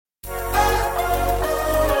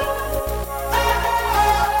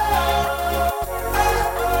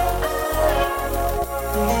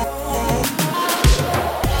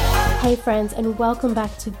friends, and welcome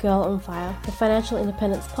back to Girl on Fire, the financial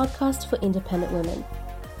independence podcast for independent women.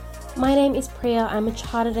 My name is Priya. I'm a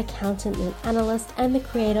chartered accountant and analyst and the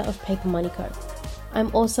creator of Paper Money Co.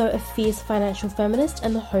 I'm also a fierce financial feminist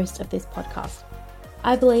and the host of this podcast.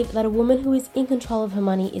 I believe that a woman who is in control of her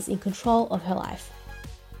money is in control of her life.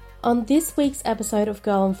 On this week's episode of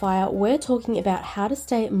Girl on Fire, we're talking about how to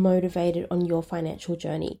stay motivated on your financial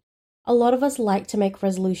journey. A lot of us like to make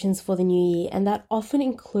resolutions for the new year, and that often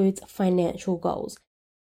includes financial goals.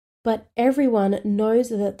 But everyone knows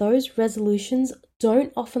that those resolutions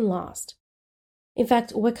don't often last. In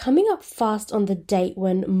fact, we're coming up fast on the date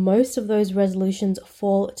when most of those resolutions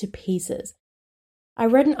fall to pieces. I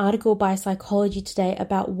read an article by Psychology Today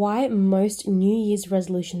about why most New Year's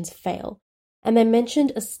resolutions fail. And they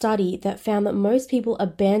mentioned a study that found that most people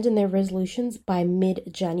abandon their resolutions by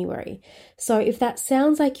mid-January. So if that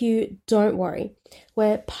sounds like you, don't worry.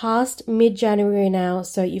 We're past mid-January now,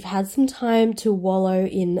 so you've had some time to wallow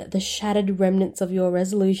in the shattered remnants of your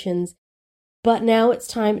resolutions. But now it's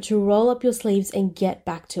time to roll up your sleeves and get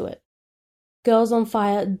back to it. Girls on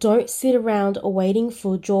Fire don't sit around waiting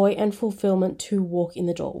for joy and fulfillment to walk in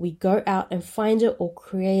the door. We go out and find it or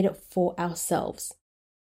create it for ourselves.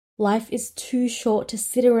 Life is too short to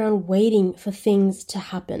sit around waiting for things to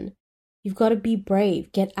happen. You've got to be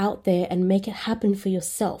brave, get out there and make it happen for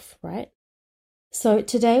yourself, right? So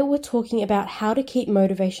today we're talking about how to keep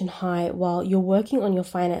motivation high while you're working on your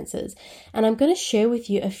finances. And I'm going to share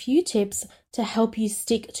with you a few tips to help you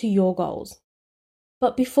stick to your goals.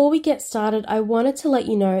 But before we get started, I wanted to let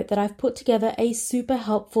you know that I've put together a super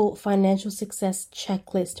helpful financial success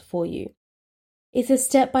checklist for you. It's a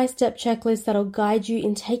step-by-step checklist that'll guide you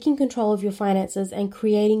in taking control of your finances and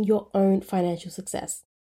creating your own financial success.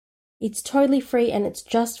 It's totally free and it's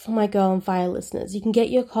just for my Girl on Fire listeners. You can get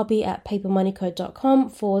your copy at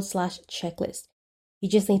papermoneyco.com/checklist. You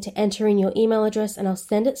just need to enter in your email address and I'll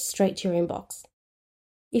send it straight to your inbox.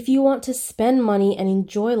 If you want to spend money and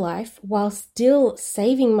enjoy life while still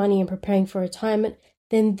saving money and preparing for retirement,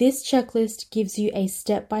 then this checklist gives you a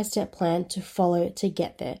step-by-step plan to follow to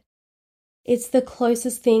get there. It's the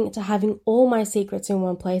closest thing to having all my secrets in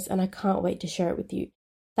one place and I can't wait to share it with you.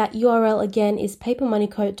 That URL again is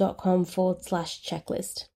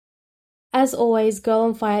papermoneyco.com/checklist. As always, Girl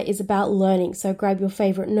on Fire is about learning, so grab your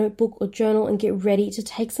favorite notebook or journal and get ready to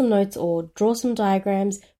take some notes or draw some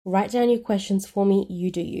diagrams, write down your questions for me, you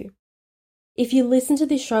do you. If you listen to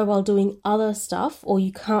this show while doing other stuff or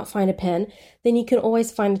you can't find a pen, then you can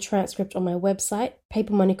always find a transcript on my website,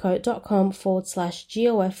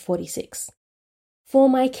 papermoneyco.com/GOF46. For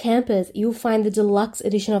my campers, you'll find the deluxe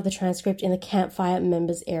edition of the transcript in the Campfire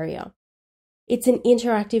members area. It's an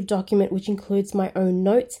interactive document which includes my own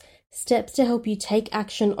notes, steps to help you take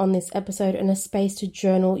action on this episode, and a space to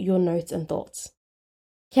journal your notes and thoughts.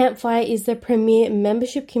 Campfire is the premier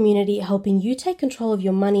membership community helping you take control of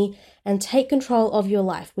your money and take control of your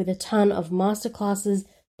life with a ton of masterclasses,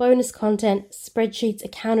 bonus content, spreadsheets,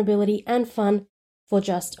 accountability, and fun for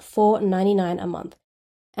just $4.99 a month.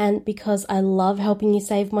 And because I love helping you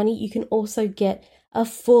save money, you can also get a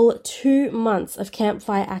full 2 months of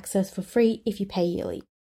Campfire access for free if you pay yearly.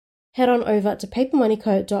 Head on over to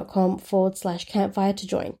papermoneyco.com/campfire to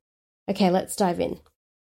join. Okay, let's dive in.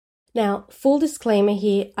 Now, full disclaimer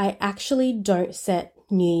here, I actually don't set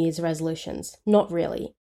New Year's resolutions. Not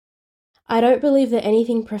really. I don't believe that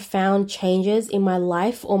anything profound changes in my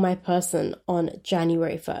life or my person on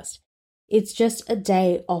January 1st. It's just a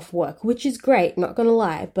day off work, which is great, not gonna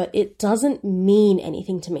lie, but it doesn't mean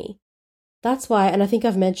anything to me. That's why, and I think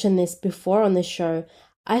I've mentioned this before on this show,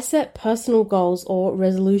 I set personal goals or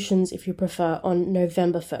resolutions, if you prefer, on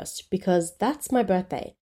November 1st, because that's my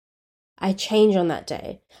birthday. I change on that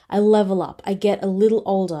day. I level up. I get a little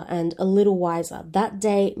older and a little wiser. That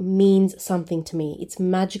day means something to me. It's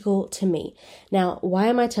magical to me. Now, why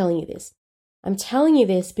am I telling you this? I'm telling you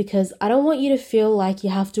this because I don't want you to feel like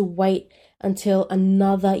you have to wait until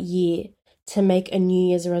another year to make a New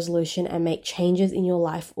Year's resolution and make changes in your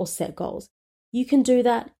life or set goals. You can do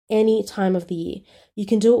that any time of the year. You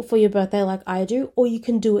can do it for your birthday like I do, or you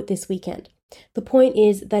can do it this weekend. The point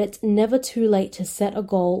is that it's never too late to set a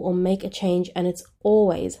goal or make a change, and it's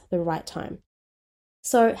always the right time.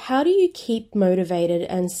 So how do you keep motivated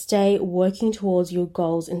and stay working towards your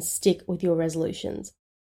goals and stick with your resolutions?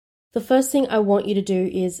 The first thing I want you to do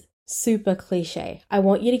is super cliche. I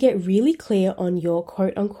want you to get really clear on your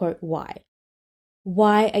quote-unquote why.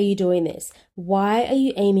 Why are you doing this? Why are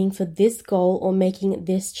you aiming for this goal or making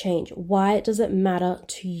this change? Why does it matter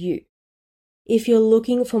to you? If you're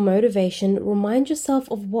looking for motivation, remind yourself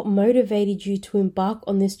of what motivated you to embark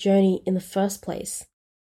on this journey in the first place.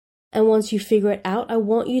 And once you figure it out, I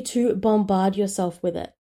want you to bombard yourself with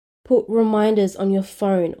it. Put reminders on your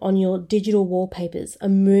phone, on your digital wallpapers, a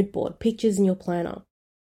mood board, pictures in your planner.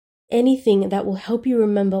 Anything that will help you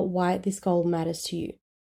remember why this goal matters to you.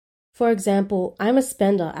 For example, I'm a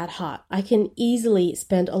spender at heart. I can easily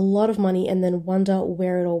spend a lot of money and then wonder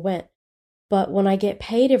where it all went. But when I get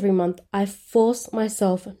paid every month, I force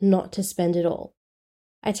myself not to spend it all.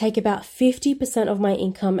 I take about 50% of my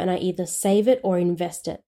income and I either save it or invest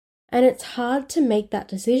it. And it's hard to make that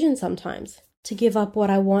decision sometimes, to give up what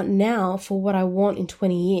I want now for what I want in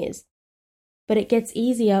 20 years. But it gets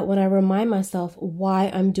easier when I remind myself why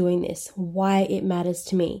I'm doing this, why it matters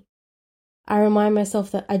to me. I remind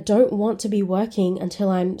myself that I don't want to be working until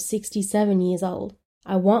I'm 67 years old.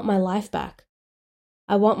 I want my life back.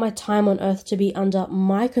 I want my time on earth to be under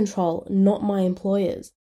my control, not my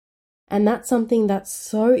employer's. And that's something that's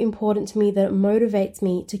so important to me that it motivates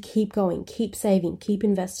me to keep going, keep saving, keep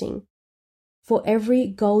investing. For every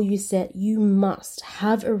goal you set, you must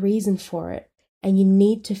have a reason for it, and you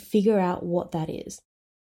need to figure out what that is.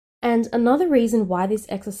 And another reason why this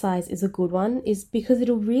exercise is a good one is because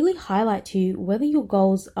it'll really highlight to you whether your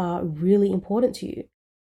goals are really important to you,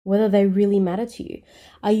 whether they really matter to you.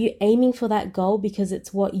 Are you aiming for that goal because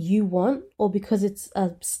it's what you want or because it's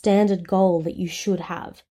a standard goal that you should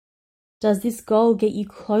have? Does this goal get you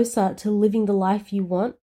closer to living the life you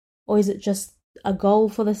want, or is it just a goal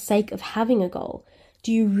for the sake of having a goal?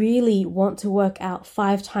 Do you really want to work out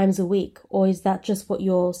 5 times a week, or is that just what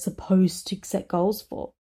you're supposed to set goals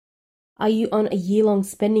for? Are you on a year-long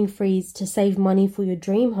spending freeze to save money for your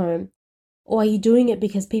dream home, or are you doing it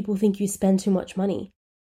because people think you spend too much money?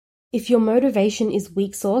 If your motivation is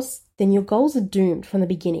weak sauce, then your goals are doomed from the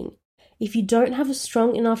beginning. If you don't have a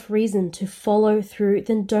strong enough reason to follow through,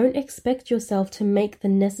 then don't expect yourself to make the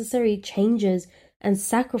necessary changes and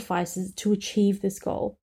sacrifices to achieve this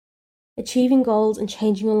goal. Achieving goals and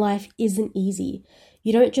changing your life isn't easy.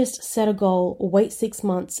 You don't just set a goal, wait 6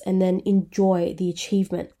 months, and then enjoy the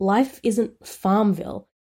achievement. Life isn't Farmville.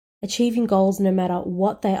 Achieving goals, no matter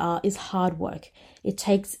what they are, is hard work. It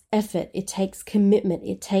takes effort, it takes commitment,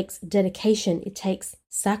 it takes dedication, it takes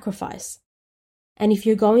sacrifice. And if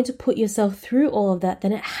you're going to put yourself through all of that,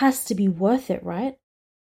 then it has to be worth it, right?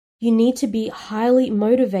 You need to be highly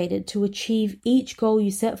motivated to achieve each goal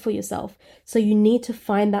you set for yourself. So you need to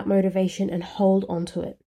find that motivation and hold on to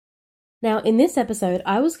it. Now, in this episode,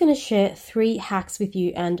 I was going to share 3 hacks with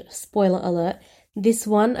you, and spoiler alert, this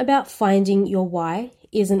one about finding your why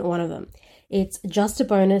isn't one of them. It's just a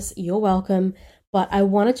bonus, you're welcome, but I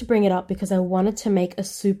wanted to bring it up because I wanted to make a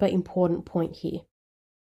super important point here.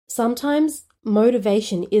 Sometimes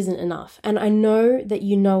motivation isn't enough, and I know that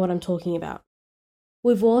you know what I'm talking about.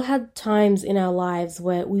 We've all had times in our lives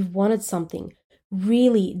where we've wanted something,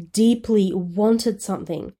 really deeply wanted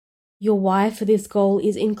something. Your why for this goal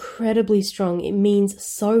is incredibly strong. It means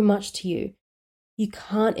so much to you. You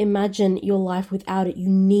can't imagine your life without it. You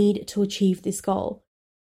need to achieve this goal.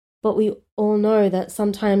 But we all know that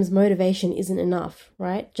sometimes motivation isn't enough,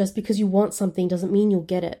 right? Just because you want something doesn't mean you'll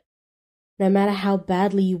get it, no matter how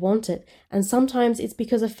badly you want it. And sometimes it's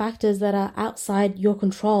because of factors that are outside your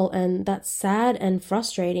control, and that's sad and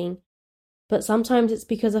frustrating. But sometimes it's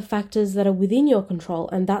because of factors that are within your control,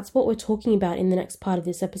 and that's what we're talking about in the next part of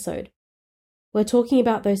this episode. We're talking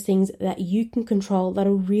about those things that you can control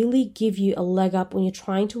that'll really give you a leg up when you're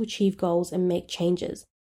trying to achieve goals and make changes.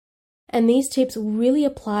 And these tips really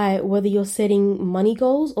apply whether you're setting money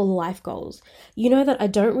goals or life goals. You know that I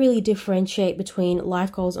don't really differentiate between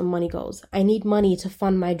life goals and money goals. I need money to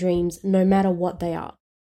fund my dreams no matter what they are.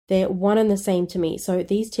 They're one and the same to me, so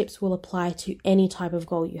these tips will apply to any type of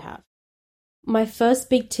goal you have. My first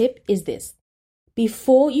big tip is this.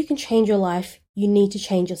 Before you can change your life, you need to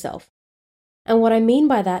change yourself. And what I mean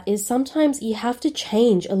by that is sometimes you have to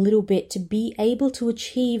change a little bit to be able to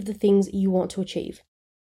achieve the things you want to achieve.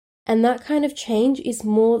 And that kind of change is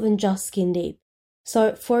more than just skin deep.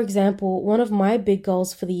 So, for example, one of my big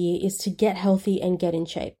goals for the year is to get healthy and get in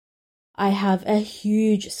shape. I have a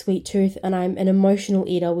huge sweet tooth and I'm an emotional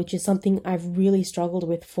eater, which is something I've really struggled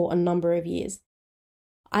with for a number of years.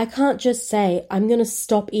 I can't just say I'm going to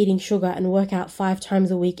stop eating sugar and work out 5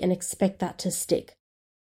 times a week and expect that to stick.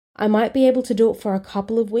 I might be able to do it for a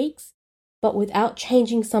couple of weeks, but without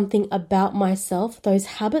changing something about myself, those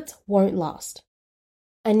habits won't last.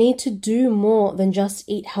 I need to do more than just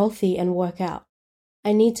eat healthy and work out.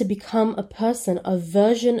 I need to become a person, a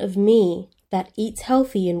version of me that eats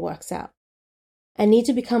healthy and works out. I need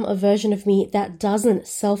to become a version of me that doesn't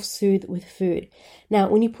self-soothe with food. Now,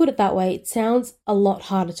 when you put it that way, it sounds a lot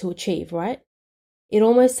harder to achieve, right? It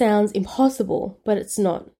almost sounds impossible, but it's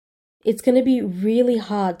not. It's going to be really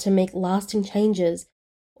hard to make lasting changes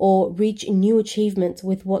or reach new achievements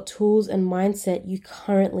with what tools and mindset you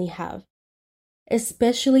currently have.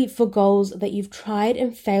 Especially for goals that you've tried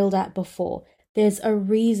and failed at before. There's a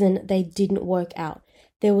reason they didn't work out.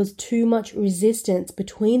 There was too much resistance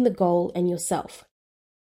between the goal and yourself.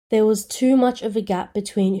 There was too much of a gap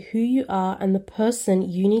between who you are and the person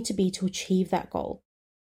you need to be to achieve that goal.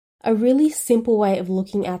 A really simple way of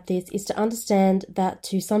looking at this is to understand that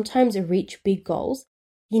to sometimes reach big goals,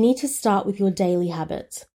 you need to start with your daily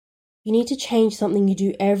habits. You need to change something you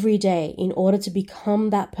do every day in order to become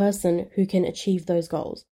that person who can achieve those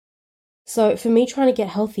goals. So for me trying to get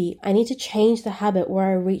healthy, I need to change the habit where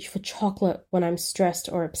I reach for chocolate when I'm stressed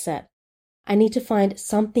or upset. I need to find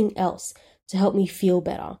something else to help me feel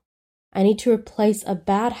better. I need to replace a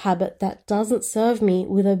bad habit that doesn't serve me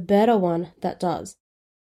with a better one that does.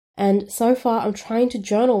 And so far, I'm trying to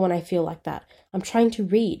journal when I feel like that. I'm trying to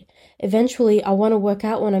read. Eventually, I want to work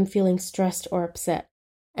out when I'm feeling stressed or upset.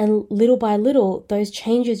 And little by little, those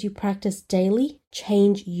changes you practice daily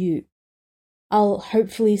change you. I'll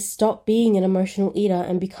hopefully stop being an emotional eater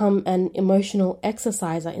and become an emotional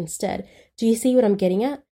exerciser instead. Do you see what I'm getting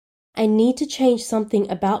at? I need to change something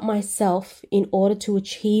about myself in order to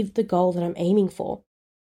achieve the goal that I'm aiming for.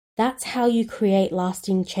 That's how you create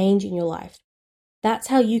lasting change in your life. That's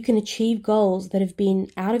how you can achieve goals that have been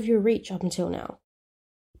out of your reach up until now.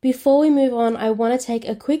 Before we move on, I want to take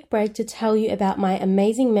a quick break to tell you about my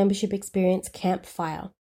amazing membership experience,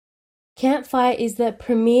 Campfire. Campfire is the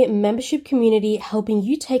premier membership community helping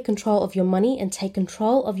you take control of your money and take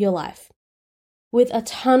control of your life. With a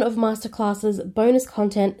ton of masterclasses, bonus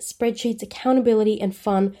content, spreadsheets, accountability, and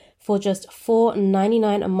fun for just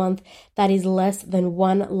 $4.99 a month, that is less than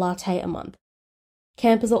one latte a month.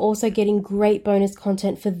 Campers are also getting great bonus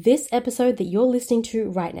content for this episode that you're listening to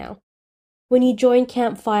right now. When you join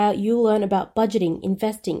Campfire, you'll learn about budgeting,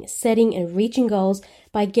 investing, setting, and reaching goals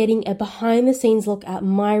by getting a behind-the-scenes look at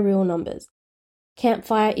my real numbers.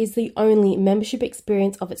 Campfire is the only membership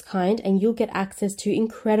experience of its kind, and you'll get access to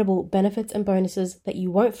incredible benefits and bonuses that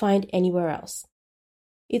you won't find anywhere else.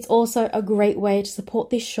 It's also a great way to support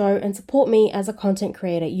this show and support me as a content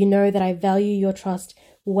creator. You know that I value your trust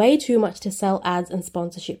way too much to sell ads and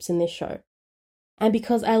sponsorships in this show. And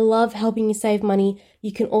because I love helping you save money,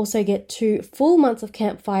 you can also get 2 full months of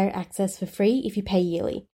Campfire access for free if you pay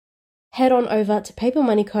yearly. Head on over to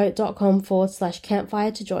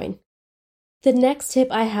papermoneyco.com/campfire to join. The next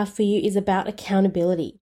tip I have for you is about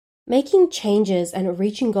accountability. Making changes and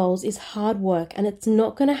reaching goals is hard work, and it's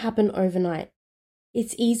not going to happen overnight.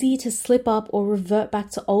 It's easy to slip up or revert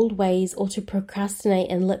back to old ways or to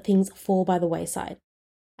procrastinate and let things fall by the wayside.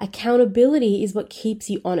 Accountability is what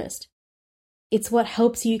keeps you honest. It's what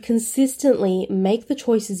helps you consistently make the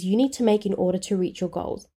choices you need to make in order to reach your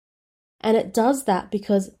goals. And it does that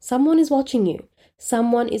because someone is watching you.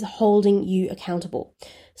 Someone is holding you accountable.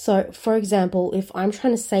 So, for example, if I'm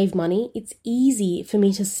trying to save money, it's easy for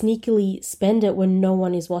me to sneakily spend it when no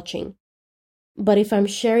one is watching. But if I'm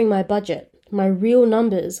sharing my budget, my real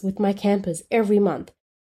numbers with my campers every month,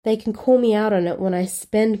 they can call me out on it when I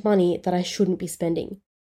spend money that I shouldn't be spending.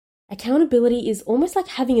 Accountability is almost like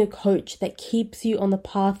having a coach that keeps you on the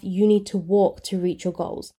path you need to walk to reach your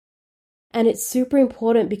goals. And it's super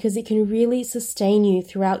important because it can really sustain you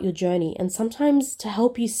throughout your journey and sometimes to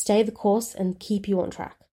help you stay the course and keep you on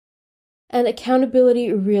track. And accountability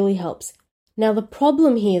really helps. Now, the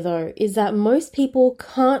problem here, though, is that most people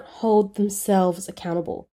can't hold themselves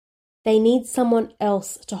accountable. They need someone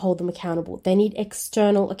else to hold them accountable. They need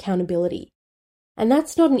external accountability. And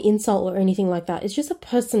that's not an insult or anything like that. It's just a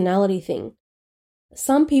personality thing.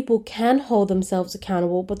 Some people can hold themselves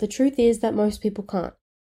accountable, but the truth is that most people can't.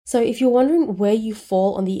 So if you're wondering where you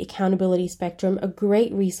fall on the accountability spectrum, a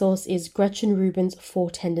great resource is Gretchen Rubin's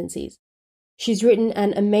 4 Tendencies. She's written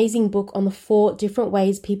an amazing book on the 4 different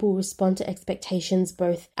ways people respond to expectations,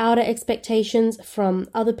 both outer expectations from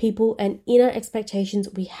other people and inner expectations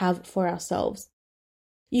we have for ourselves.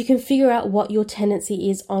 You can figure out what your tendency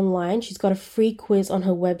is online. She's got a free quiz on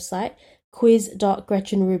her website,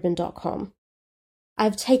 quiz.gretchenrubin.com.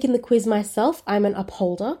 I've taken the quiz myself. I'm an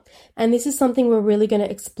upholder, and this is something we're really going to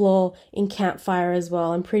explore in Campfire as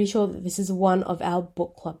well. I'm pretty sure that this is one of our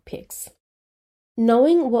book club picks.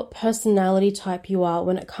 Knowing what personality type you are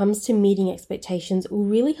when it comes to meeting expectations will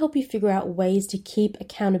really help you figure out ways to keep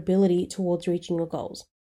accountability towards reaching your goals.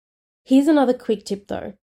 Here's another quick tip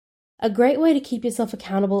though. A great way to keep yourself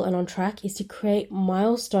accountable and on track is to create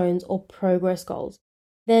milestones or progress goals.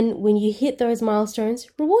 Then when you hit those milestones,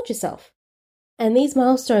 reward yourself. And these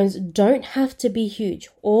milestones don't have to be huge.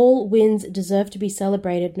 All wins deserve to be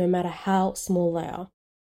celebrated no matter how small they are.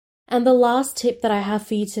 And the last tip that I have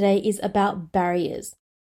for you today is about barriers.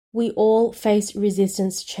 We all face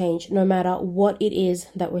resistance to change, no matter what it is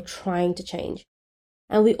that we're trying to change.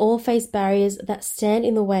 And we all face barriers that stand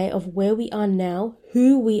in the way of where we are now,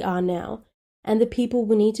 who we are now, and the people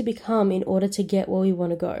we need to become in order to get where we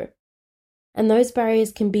want to go. And those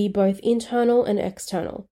barriers can be both internal and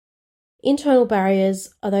external. Internal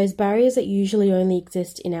barriers are those barriers that usually only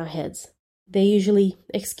exist in our heads. They're usually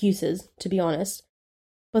excuses, to be honest.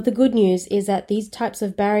 But the good news is that these types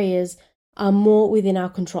of barriers are more within our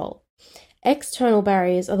control. External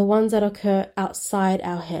barriers are the ones that occur outside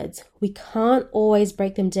our heads. We can't always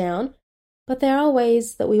break them down, but there are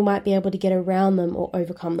ways that we might be able to get around them or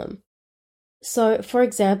overcome them. So, for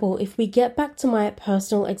example, if we get back to my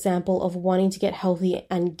personal example of wanting to get healthy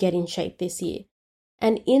and get in shape this year,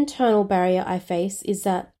 an internal barrier I face is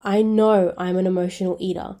that I know I'm an emotional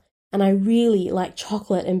eater and I really like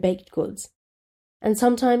chocolate and baked goods. And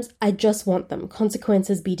sometimes I just want them,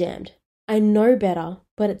 consequences be damned. I know better,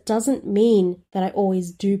 but it doesn't mean that I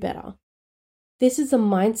always do better. This is a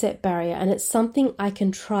mindset barrier and it's something I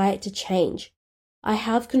can try to change. I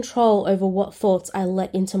have control over what thoughts I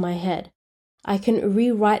let into my head. I can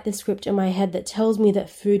rewrite the script in my head that tells me that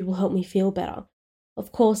food will help me feel better.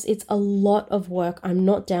 Of course, it's a lot of work, I'm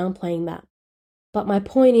not downplaying that. But my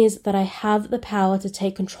point is that I have the power to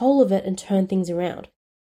take control of it and turn things around.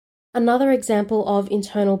 Another example of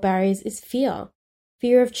internal barriers is fear.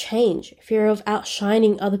 Fear of change, fear of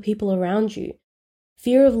outshining other people around you,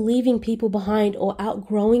 fear of leaving people behind or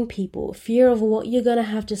outgrowing people, fear of what you're going to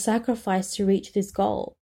have to sacrifice to reach this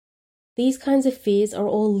goal. These kinds of fears are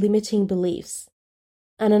all limiting beliefs.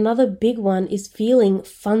 And another big one is feeling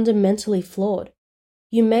fundamentally flawed.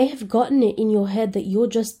 You may have gotten it in your head that you're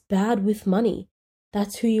just bad with money.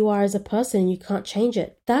 That's who you are as a person and you can't change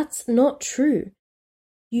it. That's not true.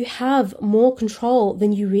 You have more control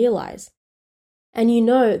than you realize. And you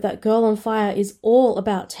know that Girl on Fire is all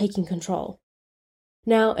about taking control.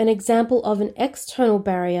 Now, an example of an external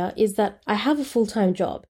barrier is that I have a full-time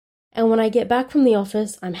job. And when I get back from the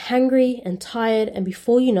office, I'm hangry and tired, and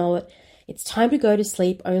before you know it, it's time to go to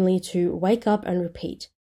sleep only to wake up and repeat.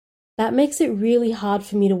 That makes it really hard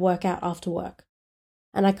for me to work out after work.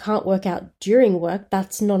 And I can't work out during work,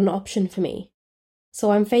 that's not an option for me.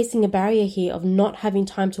 So I'm facing a barrier here of not having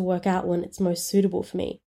time to work out when it's most suitable for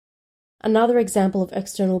me. Another example of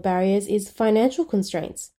external barriers is financial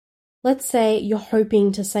constraints. Let's say you're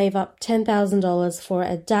hoping to save up $10,000 for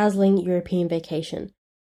a dazzling European vacation,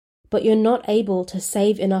 but you're not able to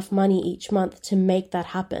save enough money each month to make that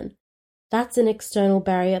happen. That's an external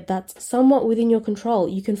barrier that's somewhat within your control.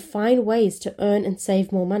 You can find ways to earn and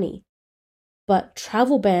save more money. But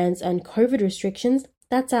travel bans and COVID restrictions,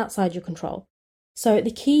 that's outside your control. So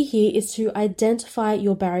the key here is to identify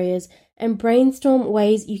your barriers and brainstorm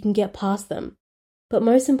ways you can get past them. But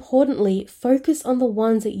most importantly, focus on the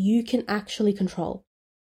ones that you can actually control.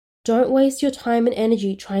 Don't waste your time and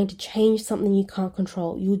energy trying to change something you can't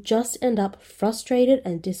control. You'll just end up frustrated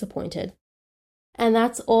and disappointed. And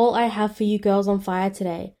that's all I have for you Girls on Fire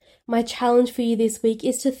today. My challenge for you this week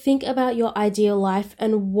is to think about your ideal life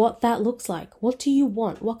and what that looks like. What do you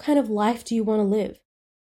want? What kind of life do you want to live?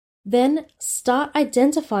 Then start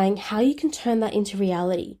identifying how you can turn that into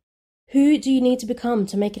reality. Who do you need to become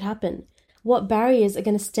to make it happen? What barriers are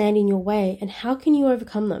going to stand in your way and how can you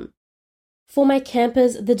overcome them? For my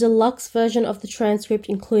campers, the deluxe version of the transcript,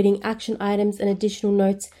 including action items and additional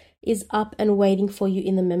notes, is up and waiting for you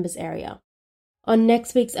in the members area. On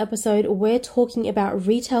next week's episode, we're talking about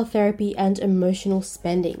retail therapy and emotional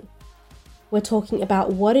spending. We're talking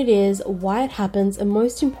about what it is, why it happens, and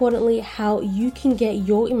most importantly, how you can get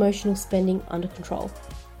your emotional spending under control.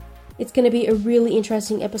 It's going to be a really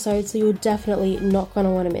interesting episode, so you're definitely not going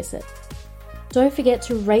to want to miss it. Don't forget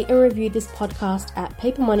to rate and review this podcast at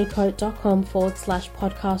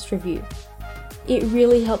papermoneyco.com/podcast review. It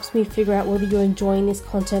really helps me figure out whether you're enjoying this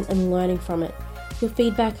content and learning from it. Your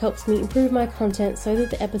feedback helps me improve my content so that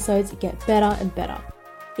the episodes get better and better.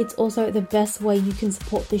 It's also the best way you can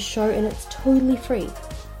support this show and it's totally free.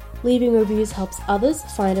 Leaving reviews helps others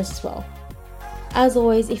find us as well. As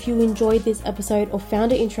always, if you enjoyed this episode or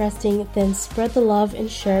found it interesting, then spread the love and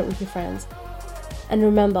share it with your friends. And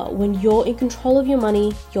remember, when you're in control of your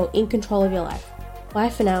money, you're in control of your life. Bye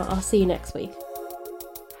for now, I'll see you next week.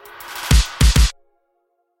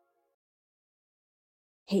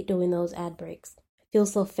 Hate doing those ad breaks.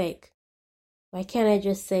 Feels so fake. Why can't I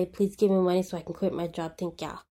just say, please give me money so I can quit my job? Think, yeah.